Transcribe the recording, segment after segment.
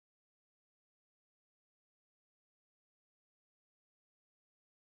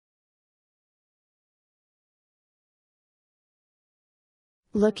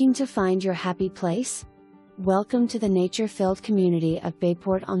Looking to find your happy place? Welcome to the nature-filled community of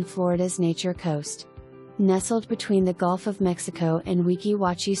Bayport on Florida's Nature Coast. Nestled between the Gulf of Mexico and Weeki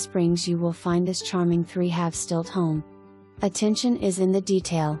Wachee Springs, you will find this charming three-half stilt home. Attention is in the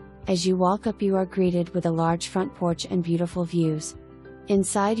detail. As you walk up, you are greeted with a large front porch and beautiful views.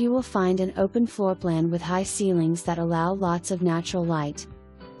 Inside you will find an open floor plan with high ceilings that allow lots of natural light.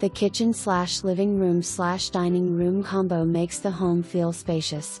 The kitchen/living room/dining room combo makes the home feel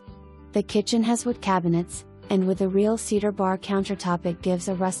spacious. The kitchen has wood cabinets, and with a real cedar bar countertop it gives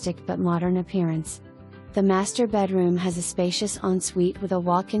a rustic but modern appearance. The master bedroom has a spacious ensuite with a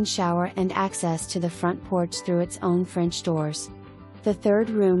walk-in shower and access to the front porch through its own French doors. The third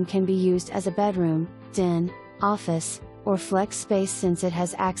room can be used as a bedroom, den, office, or flex space since it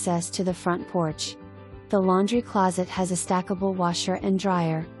has access to the front porch. The laundry closet has a stackable washer and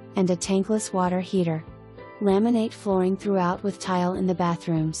dryer, and a tankless water heater. Laminate flooring throughout with tile in the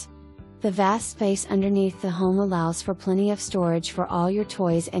bathrooms. The vast space underneath the home allows for plenty of storage for all your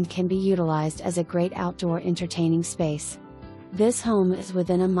toys and can be utilized as a great outdoor entertaining space. This home is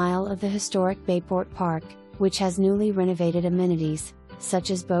within a mile of the Historic Bayport Park, which has newly renovated amenities,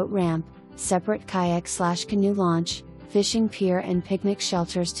 such as boat ramp, separate kayak/canoe launch, fishing pier and picnic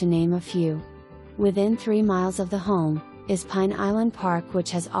shelters to name a few. Within 3 miles of the home, is Pine Island Park, which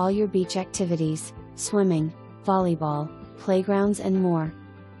has all your beach activities, swimming, volleyball, playgrounds and more.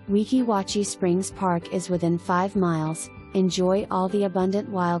 Weeki Wachee Springs Park is within 5 miles, enjoy all the abundant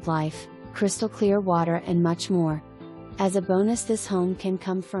wildlife, crystal clear water and much more. As a bonus, this home can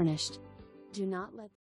come furnished. Do not let